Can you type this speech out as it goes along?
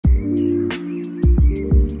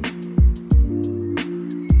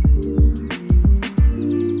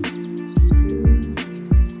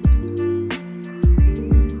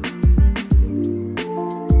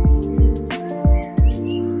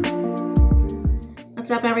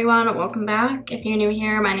What's up everyone? Welcome back. If you're new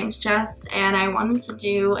here, my name's Jess and I wanted to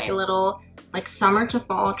do a little like summer to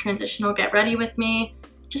fall transitional get ready with me.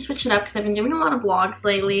 Just switch it up because I've been doing a lot of vlogs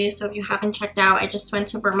lately, so if you haven't checked out, I just went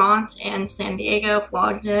to Vermont and San Diego,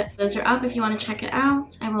 vlogged it. Those are up if you want to check it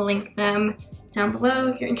out. I will link them down below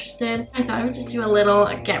if you're interested. I thought I would just do a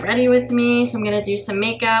little get ready with me. So I'm gonna do some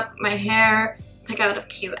makeup, my hair, pick out a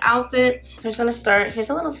cute outfit. So I'm just gonna start. Here's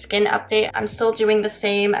a little skin update. I'm still doing the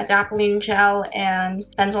same adapalene gel and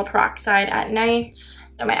benzoyl peroxide at night.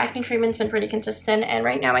 So my acne treatment's been pretty consistent, and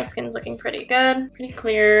right now my skin's looking pretty good, pretty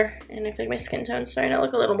clear, and I feel like my skin tone's starting to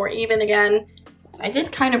look a little more even again. I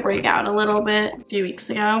did kind of break out a little bit a few weeks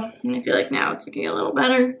ago, and I feel like now it's looking a little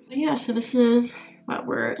better. But yeah, so this is what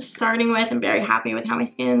we're starting with. I'm very happy with how my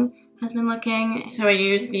skin has been looking. So I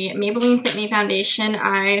use the Maybelline Fit-Me foundation.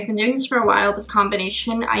 I've been doing this for a while, this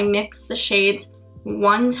combination. I mix the shades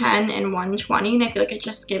 110 and 120, and I feel like it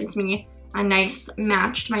just gives me a nice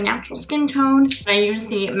match to my natural skin tone. I use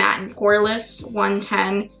the matte and poreless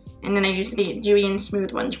 110, and then I use the dewy and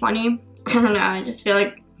smooth 120. I don't know, I just feel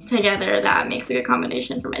like together that makes a good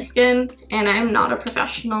combination for my skin. And I'm not a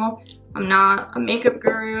professional. I'm not a makeup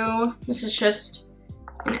guru. This is just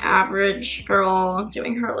an average girl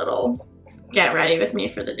doing her little get ready with me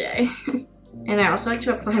for the day. And I also like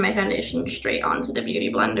to apply my foundation straight onto the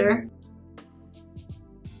beauty blender.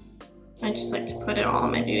 I just like to put it all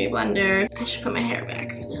in my beauty blender. I should put my hair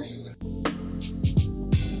back for this.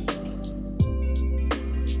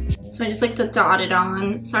 So I just like to dot it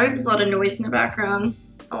on. Sorry if there's a lot of noise in the background.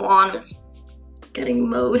 The lawn is getting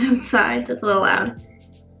mowed outside, so it's a little loud.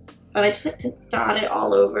 But I just like to dot it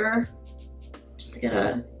all over, just to get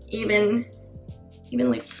a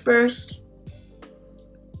evenly dispersed.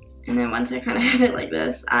 And then once I kind of have it like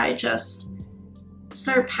this, I just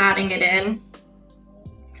start patting it in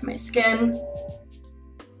to my skin.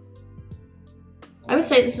 I would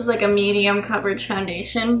say this is like a medium coverage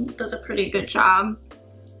foundation. It does a pretty good job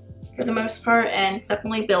for the most part, and it's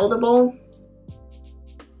definitely buildable.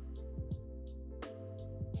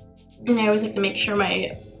 And I always like to make sure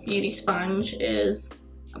my beauty sponge is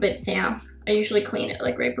a bit damp. I usually clean it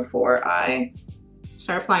like right before I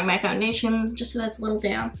start applying my foundation, just so that's a little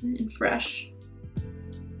damp and fresh. I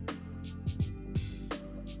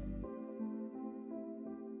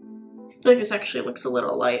feel like this actually looks a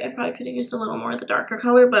little light. I probably could have used a little more of the darker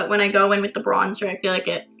color, but when I go in with the bronzer, I feel like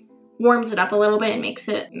it warms it up a little bit and makes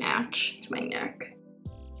it match to my neck.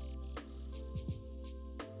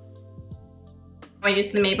 I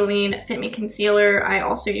use the Maybelline Fit-Me concealer. I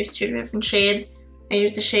also use two different shades. I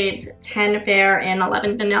use the shades 10 Fair and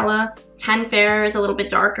 11 Vanilla. 10 Fair is a little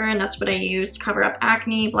bit darker, and that's what I use to cover up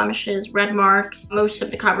acne, blemishes, red marks. Most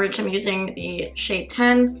of the coverage I'm using the shade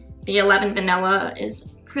 10. The 11 Vanilla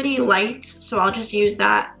is pretty light, so I'll just use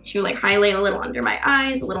that to like highlight a little under my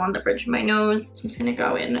eyes, a little on the bridge of my nose. So I'm just gonna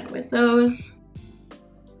go in with those.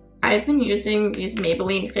 I've been using these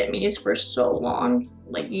Maybelline Fit-Me's for so long,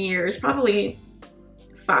 like years, probably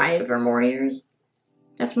 5 or more years.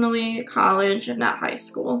 Definitely college, if not high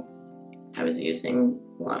school, I was using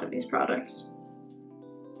a lot of these products.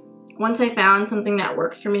 Once I found something that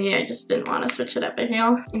works for me, I just didn't want to switch it up, I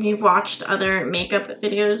feel. If you've watched other makeup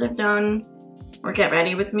videos I've done, or get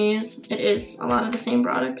ready with me's, it is a lot of the same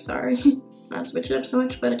products, sorry. Not switch it up so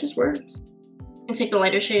much, but it just works. And take the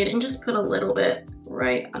lighter shade and just put a little bit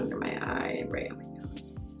right under my eye, right on my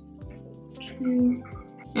nose. And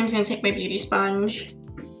I'm just gonna take my beauty sponge,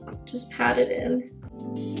 just pat it in.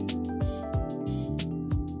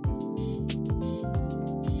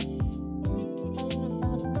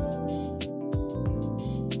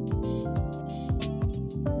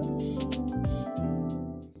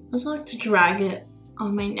 I also like to drag it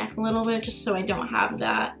on my neck a little bit just so I don't have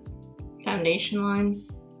that foundation line.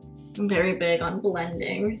 I'm very big on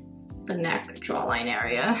blending the neck jawline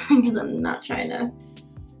area because I'm not trying to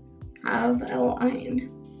have a line.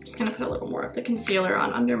 I'm just gonna put a little more of the concealer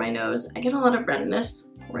on under my nose. I get a lot of redness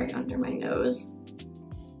right under my nose.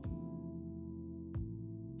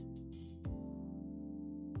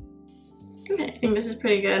 Okay, I think this is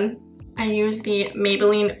pretty good. I use the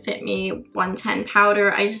Maybelline Fit-Me 110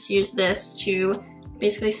 powder. I just use this to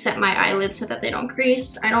basically set my eyelids so that they don't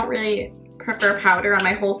crease. I don't really prefer powder on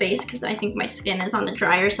my whole face because I think my skin is on the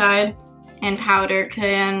drier side, and powder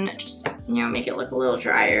can just, you know, make it look a little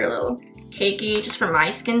drier, a little cakey just for my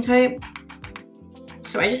skin type.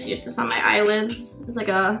 So I just use this on my eyelids as like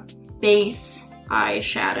a base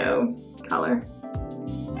eyeshadow color.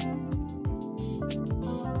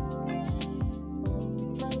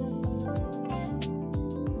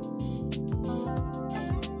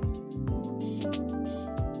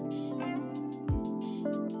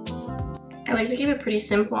 I like to keep it pretty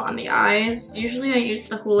simple on the eyes. Usually I use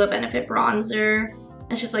the Hoola Benefit bronzer.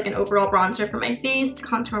 It's just like an overall bronzer for my face to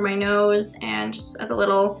contour my nose and just as a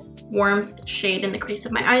little warmth shade in the crease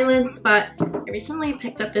of my eyelids. But I recently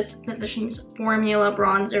picked up this Physicians Formula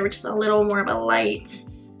bronzer, which is a little more of a light,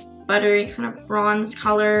 buttery kind of bronze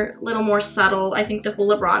color, a little more subtle. I think the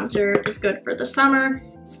Hoola bronzer is good for the summer.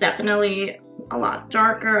 It's definitely a lot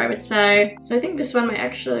darker, I would say. So I think this one might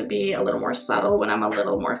actually be a little more subtle when I'm a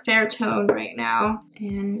little more fair toned right now.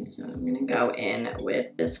 And so I'm gonna go in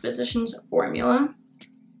with this Physicians Formula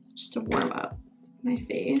just to warm up my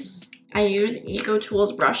face. I use Eco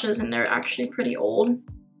Tools brushes and they're actually pretty old.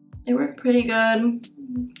 They work pretty good,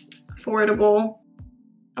 affordable.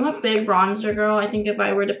 I'm a big bronzer girl. I think if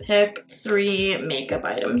I were to pick 3 makeup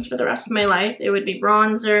items for the rest of my life, it would be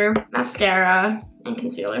bronzer, mascara, and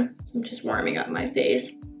concealer. So I'm just warming up my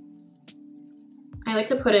face. I like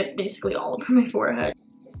to put it basically all over my forehead,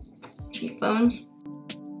 cheekbones.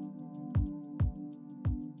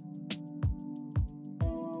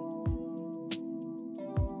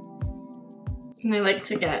 And I like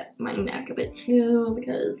to get my neck a bit too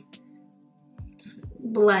because it just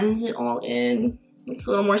blends it all in. Looks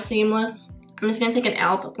a little more seamless. I'm just gonna take an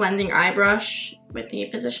e.l.f. blending eye brush with the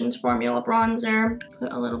Physicians Formula bronzer.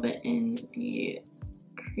 Put a little bit in the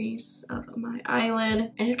crease of my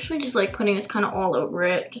eyelid. I actually just like putting this kind of all over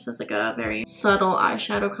it, just as like a very subtle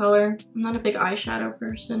eyeshadow color. I'm not a big eyeshadow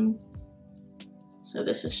person, so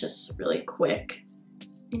this is just really quick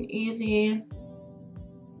and easy.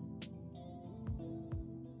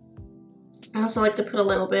 I also like to put a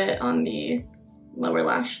little bit on the lower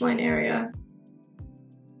lash line area.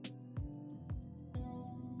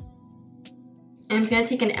 And I'm just gonna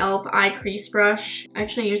take an e.l.f. eye crease brush. I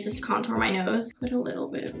actually use this to contour my nose. Put a little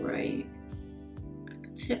bit right at the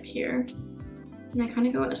tip here. And I kind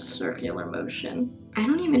of go in a circular motion. I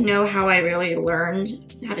don't even know how I really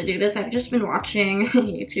learned how to do this. I've just been watching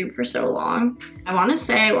YouTube for so long. I want to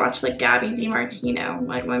say I watched like Gabby DiMartino,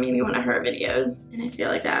 like maybe one of her videos. And I feel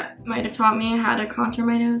like that might have taught me how to contour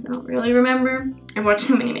my nose. I don't really remember. I've watched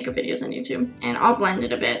so many makeup videos on YouTube. And I'll blend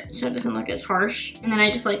it a bit so it doesn't look as harsh. And then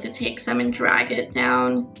I just like to take some and drag it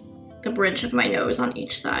down the bridge of my nose on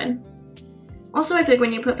each side. Also, I feel like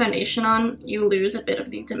when you put foundation on, you lose a bit of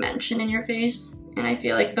the dimension in your face. And I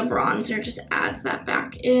feel like the bronzer just adds that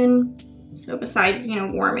back in. So besides, you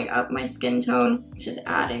know, warming up my skin tone, it's just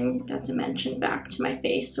adding that dimension back to my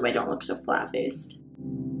face so I don't look so flat-faced.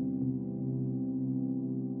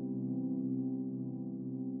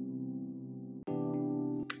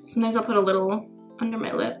 Sometimes I'll put a little under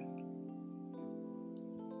my lip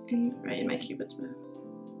and right in my cupid's bow.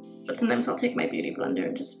 But sometimes I'll take my beauty blender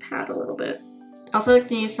and just pat a little bit. I also like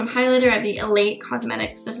to use some highlighter. I have the Elate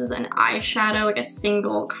Cosmetics. This is an eyeshadow, like a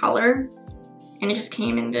single color. And it just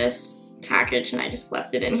came in this package and I just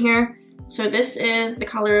left it in here. So this is the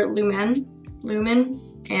color Lumen.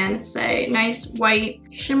 And it's a nice white,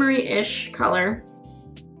 shimmery-ish color.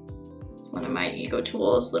 One of my Eco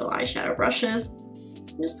Tools little eyeshadow brushes.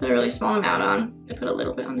 Just put a really small amount on. I put a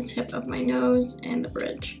little bit on the tip of my nose and the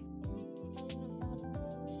bridge.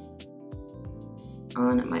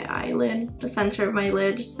 On my eyelid, the center of my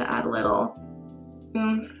lid, just to add a little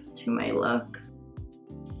oomph to my look.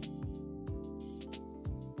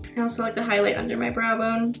 I also like to highlight under my brow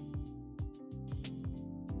bone.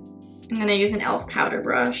 And then I use an e.l.f. powder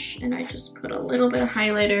brush and I just put a little bit of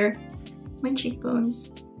highlighter on my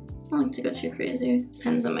cheekbones. I don't like to go too crazy.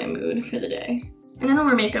 Depends on my mood for the day. And I don't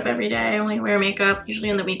wear makeup every day. I only wear makeup usually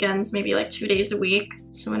on the weekends, maybe like 2 days a week.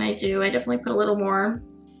 So when I do, I definitely put a little more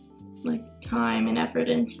like time and effort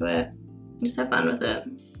into it. Just have fun with it.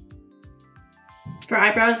 For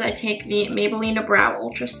eyebrows, I take the Maybelline Brow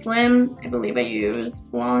Ultra Slim. I believe I use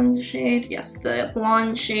blonde shade. Yes, the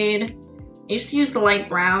blonde shade. I used to use the light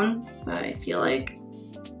brown, but I feel like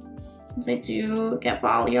since I do get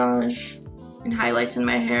balayage and highlights in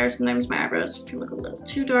my hair, sometimes my eyebrows can look a little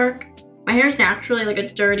too dark. My hair is naturally like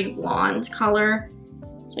a dirty blonde color,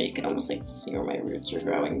 so you can almost like see where my roots are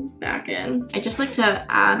growing back in. I just like to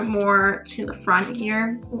add more to the front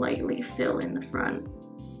here, lightly fill in the front.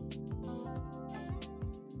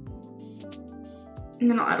 And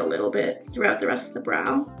then I'll add a little bit throughout the rest of the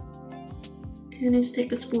brow. And I just take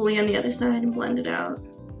the spoolie on the other side and blend it out.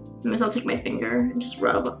 Sometimes I'll take my finger and just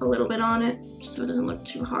rub a little bit on it so it doesn't look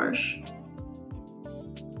too harsh.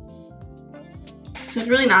 So it's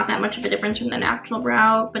really not that much of a difference from the natural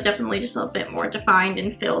brow, but definitely just a bit more defined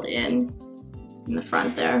and filled in the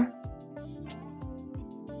front there.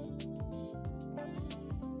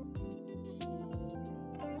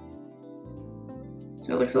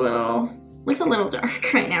 So it looks a little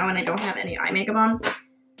dark right now when I don't have any eye makeup on,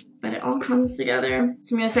 but it all comes together.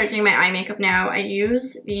 So I'm gonna start doing my eye makeup now. I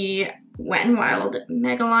use the Wet n Wild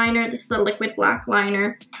Mega Liner. This is a liquid black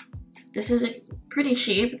liner. This is pretty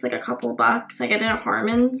cheap. It's like a couple bucks. I get it at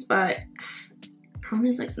Harmon's, but problem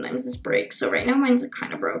is like sometimes this breaks. So right now mine's like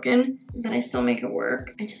kind of broken, but I still make it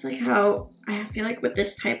work. I just like how I feel like with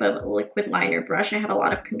this type of liquid liner brush, I have a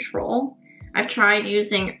lot of control. I've tried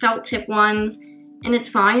using felt tip ones and it's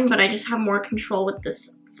fine, but I just have more control with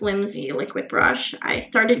this flimsy liquid brush. I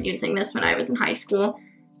started using this when I was in high school,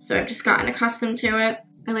 so I've just gotten accustomed to it.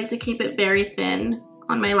 I like to keep it very thin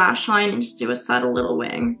on my lash line and just do a subtle little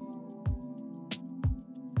wing.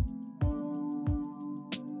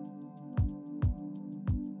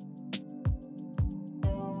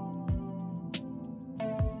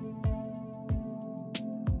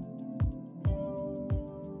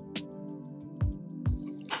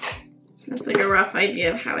 So that's like a rough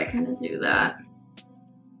idea of how I kind of do that.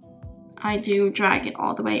 I do drag it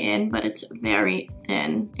all the way in, but it's very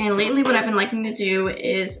thin. And lately what I've been liking to do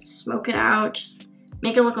is smoke it out, just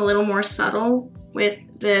make it look a little more subtle with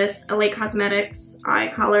this LA Cosmetics eye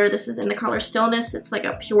color. This is in the color Stillness. It's like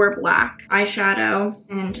a pure black eyeshadow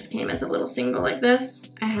and just came as a little single like this.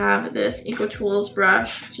 I have this Eco Tools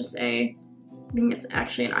brush. It's just I think it's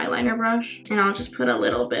actually an eyeliner brush. And I'll just put a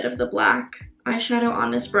little bit of the black eyeshadow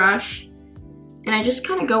on this brush. And I just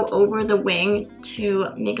kind of go over the wing to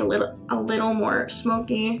make a little more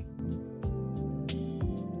smoky.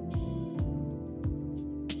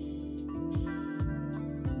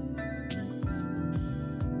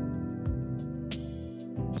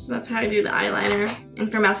 So that's how I do the eyeliner.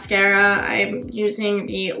 And for mascara, I'm using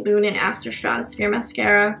the Loon and Aster Stratosphere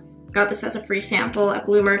mascara. Got this as a free sample at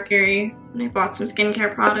Blue Mercury. And I bought some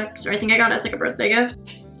skincare products, or I think I got it as like a birthday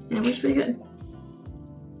gift. And it works pretty good.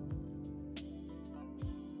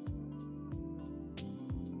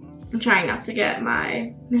 I'm trying not to get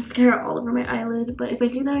my mascara all over my eyelid, but if I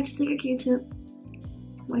do that, I just take a Q-tip,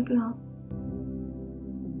 wipe it off.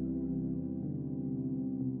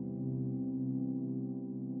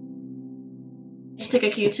 Just took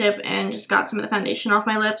a Q-tip and just got some of the foundation off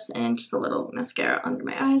my lips and just a little mascara under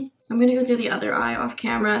my eyes. I'm gonna go do the other eye off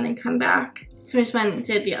camera and then come back. So I just went and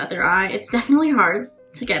did the other eye. It's definitely hard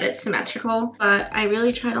to get it symmetrical, but I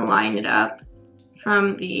really try to line it up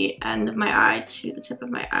from the end of my eye to the tip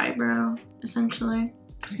of my eyebrow, essentially. I'm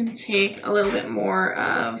just gonna take a little bit more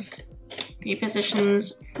of the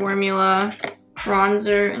Physicians Formula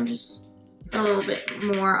bronzer and just put a little bit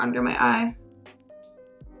more under my eye.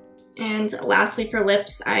 And lastly for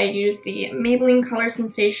lips, I use the Maybelline Color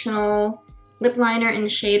Sensational lip liner in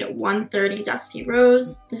shade 130 Dusty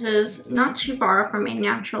Rose. This is not too far from a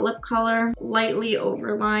natural lip color. Lightly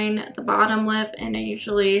overline the bottom lip, and I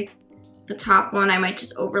usually the top one, I might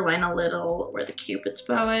just overline a little where the Cupid's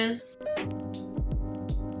bow is.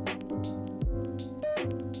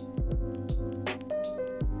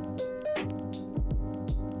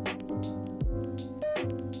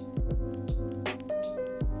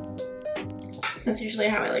 So that's usually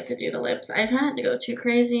how I like to do the lips. I've had to go too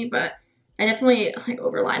crazy, but I definitely like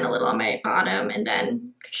overline a little on my bottom and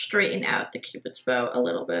then straighten out the Cupid's bow a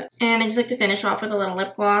little bit. And I just like to finish off with a little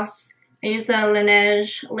lip gloss. I use the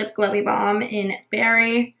Laneige Lip Glowy Balm in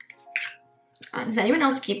Berry. Does anyone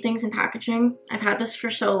else keep things in packaging? I've had this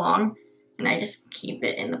for so long, and I just keep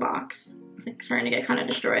it in the box. It's like starting to get kind of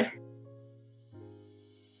destroyed.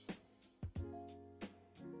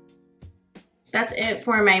 That's it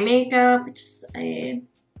for my makeup. Just a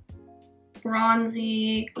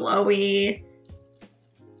bronzy, glowy,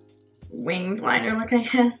 winged liner look, I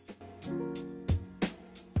guess.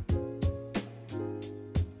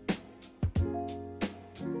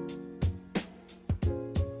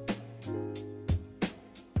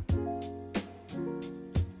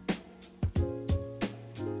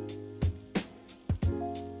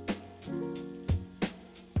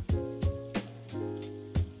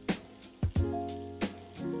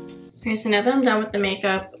 Okay, so now that I'm done with the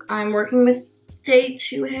makeup, I'm working with day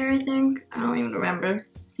 2 hair, I think. I don't even remember.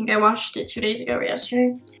 I think I washed it 2 days ago or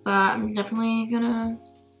yesterday. But I'm definitely gonna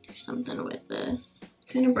do something with this.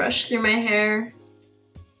 I'm gonna brush through my hair.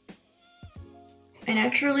 I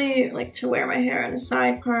naturally like to wear my hair in a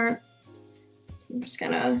side part. I'm just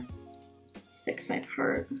gonna fix my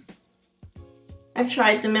part. I've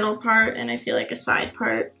tried the middle part and I feel like a side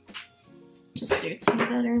part just suits me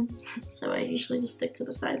better, so I usually just stick to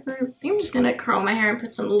the side part. I think I'm just gonna curl my hair and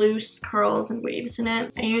put some loose curls and waves in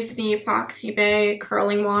it. I use the Foxy Bay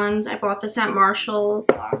curling wands. I bought this at Marshall's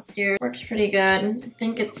last year. Works pretty good. I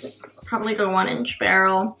think it's probably the 1-inch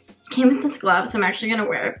barrel. It came with this glove, so I'm actually gonna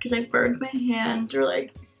wear it because I burned my hands or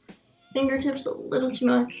like fingertips a little too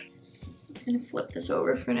much. I'm just gonna flip this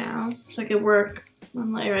over for now so I can work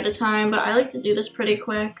one layer at a time, but I like to do this pretty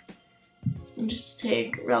quick and just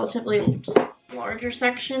take relatively larger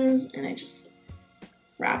sections and I just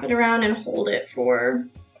wrap it around and hold it for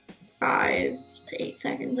 5 to 8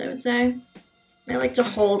 seconds, I would say. I like to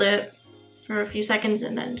hold it for a few seconds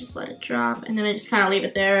and then just let it drop, and then I just kind of leave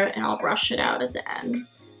it there and I'll brush it out at the end.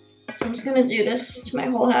 So I'm just gonna do this to my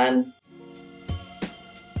whole head.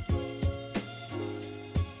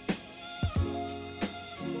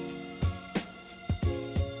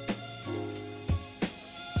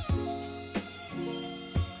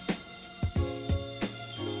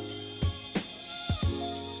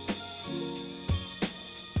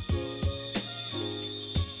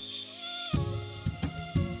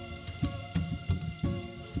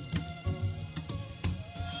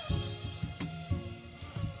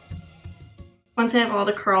 Once I have all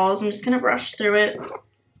the curls, I'm just gonna brush through it,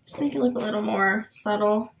 just to make it look a little more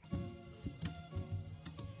subtle.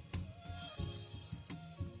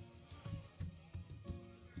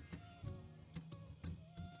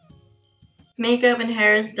 Makeup and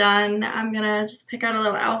hair is done. I'm gonna just pick out a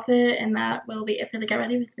little outfit and that will be it for the Get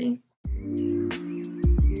Ready With Me.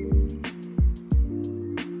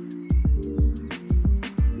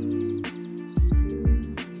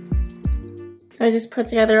 So I just put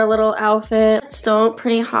together a little outfit. It's still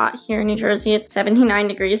pretty hot here in New Jersey. It's 79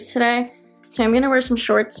 degrees today. So I'm gonna wear some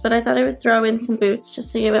shorts, but I thought I would throw in some boots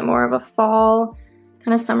just to give it more of a fall,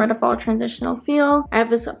 kind of summer to fall transitional feel. I have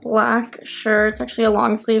this black shirt. It's actually a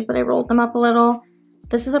long sleeve, but I rolled them up a little.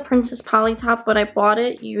 This is a Princess Polly top, but I bought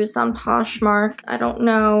it used on Poshmark. I don't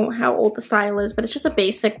know how old the style is, but it's just a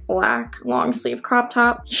basic black long sleeve crop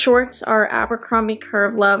top. Shorts are Abercrombie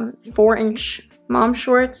Curve Love 4-inch mom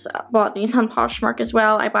shorts. Bought these on Poshmark as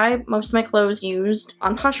well. I buy most of my clothes used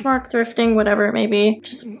on Poshmark, thrifting, whatever it may be.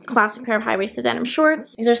 Just a classic pair of high-waisted denim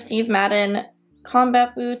shorts. These are Steve Madden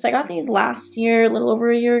combat boots. I got these last year, a little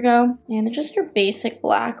over a year ago, and they're just your basic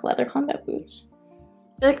black leather combat boots.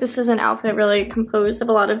 I feel like this is an outfit really composed of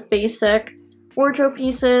a lot of basic wardrobe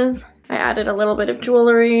pieces. I added a little bit of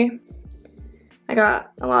jewelry. I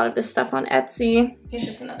got a lot of this stuff on Etsy. Here's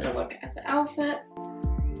just another look at the outfit.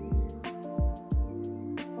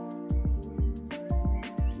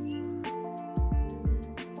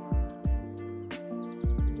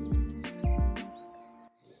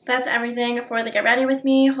 That's everything for the Get Ready With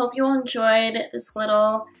Me. Hope you all enjoyed this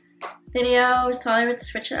little video. I was telling you to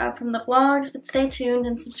switch it up from the vlogs, but stay tuned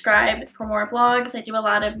and subscribe for more vlogs. I do a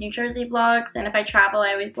lot of New Jersey vlogs, and if I travel,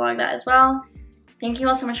 I always vlog that as well. Thank you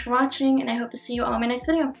all so much for watching, and I hope to see you all in my next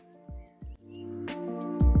video.